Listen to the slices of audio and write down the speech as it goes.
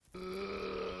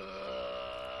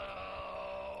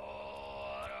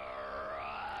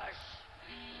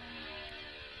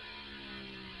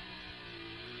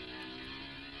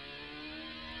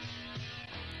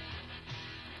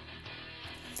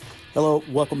Hello,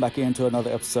 welcome back into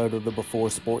another episode of the Before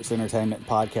Sports Entertainment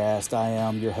Podcast. I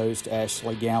am your host,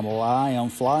 Ashley Gamble. I am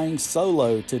flying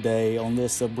solo today on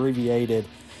this abbreviated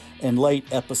and late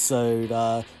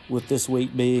episode. With this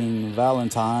week being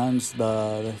Valentine's,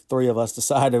 the three of us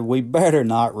decided we better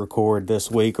not record this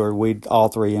week or we'd all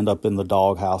three end up in the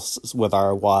doghouse with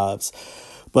our wives.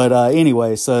 But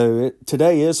anyway, so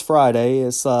today is Friday.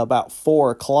 It's about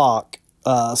 4 o'clock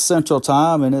Central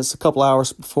Time, and it's a couple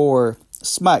hours before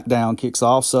SmackDown kicks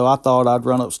off, so I thought I'd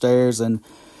run upstairs and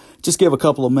just give a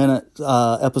couple of minute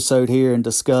episode here and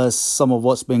discuss some of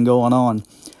what's been going on.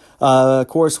 Of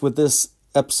course, with this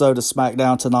episode of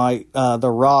SmackDown tonight, The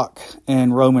Rock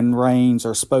and Roman Reigns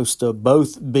are supposed to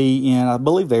both be in, I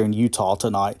believe they're in Utah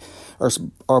tonight,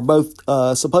 are both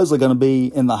supposedly going to be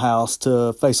in the house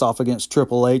to face off against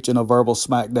Triple H in a verbal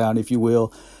SmackDown, if you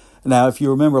will. Now, if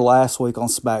you remember last week on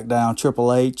SmackDown,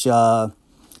 Triple H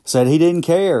said he didn't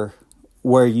care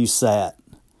where you sat.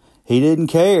 He didn't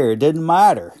care. It didn't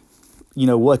matter,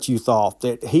 what you thought.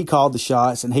 That he called the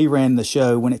shots and he ran the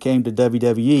show when it came to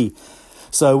WWE.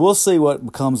 So we'll see what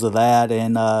becomes of that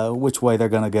and which way they're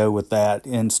going to go with that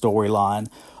in storyline.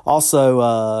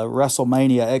 Also,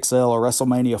 WrestleMania XL or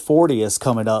WrestleMania 40 is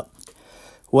coming up.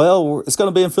 Well, it's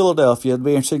going to be in Philadelphia. It'll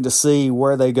be interesting to see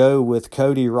where they go with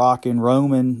Cody, Rock, and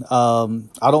Roman.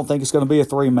 I don't think it's going to be a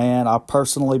three-man. I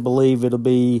personally believe it'll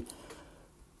be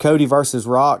Cody versus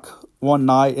Rock one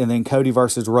night, and then Cody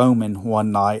versus Roman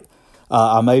one night.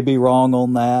 I may be wrong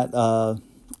on that.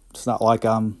 It's not like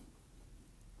I'm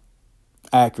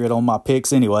accurate on my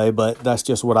picks anyway, but that's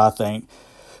just what I think.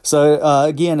 So,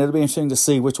 again, it'll be interesting to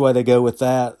see which way they go with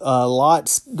that.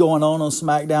 Lots going on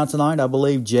SmackDown tonight. I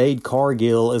believe Jade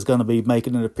Cargill is going to be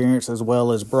making an appearance as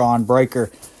well as Braun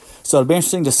Breaker. So it'll be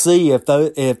interesting to see if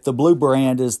the blue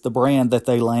brand is the brand that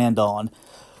they land on.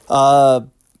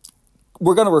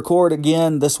 We're going to record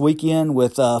again this weekend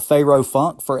with Pharaoh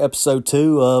Funk for episode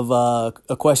 2 of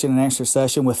a question and answer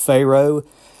session with Pharaoh.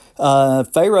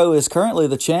 Pharaoh is currently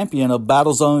the champion of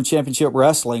Battlezone Championship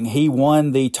Wrestling. He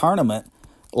won the tournament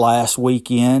last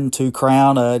weekend to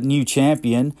crown a new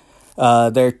champion.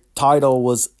 Their title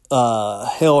was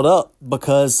held up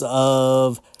because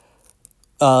of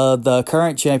the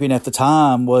current champion at the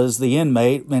time was the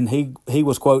inmate, and he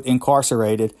was, quote,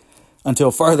 incarcerated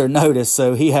until further notice,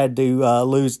 so he had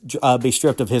to be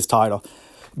stripped of his title.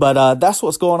 But that's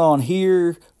what's going on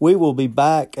here. We will be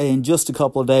back in just a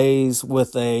couple of days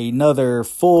with another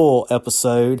full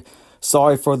episode.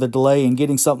 Sorry for the delay in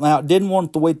getting something out. Didn't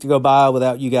want the week to go by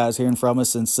without you guys hearing from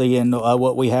us and seeing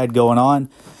what we had going on.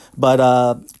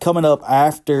 But coming up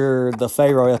after the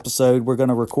Pharaoh episode, we're going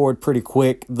to record pretty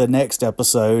quick the next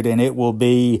episode, and it will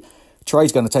be,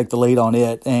 Trey's going to take the lead on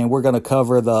it, and we're going to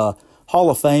cover the Hall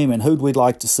of Fame and who'd we'd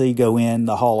like to see go in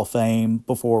the Hall of Fame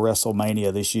before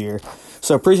WrestleMania this year.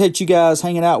 So appreciate you guys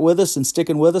hanging out with us and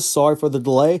sticking with us. Sorry for the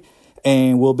delay,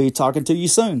 and we'll be talking to you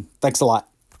soon. Thanks a lot.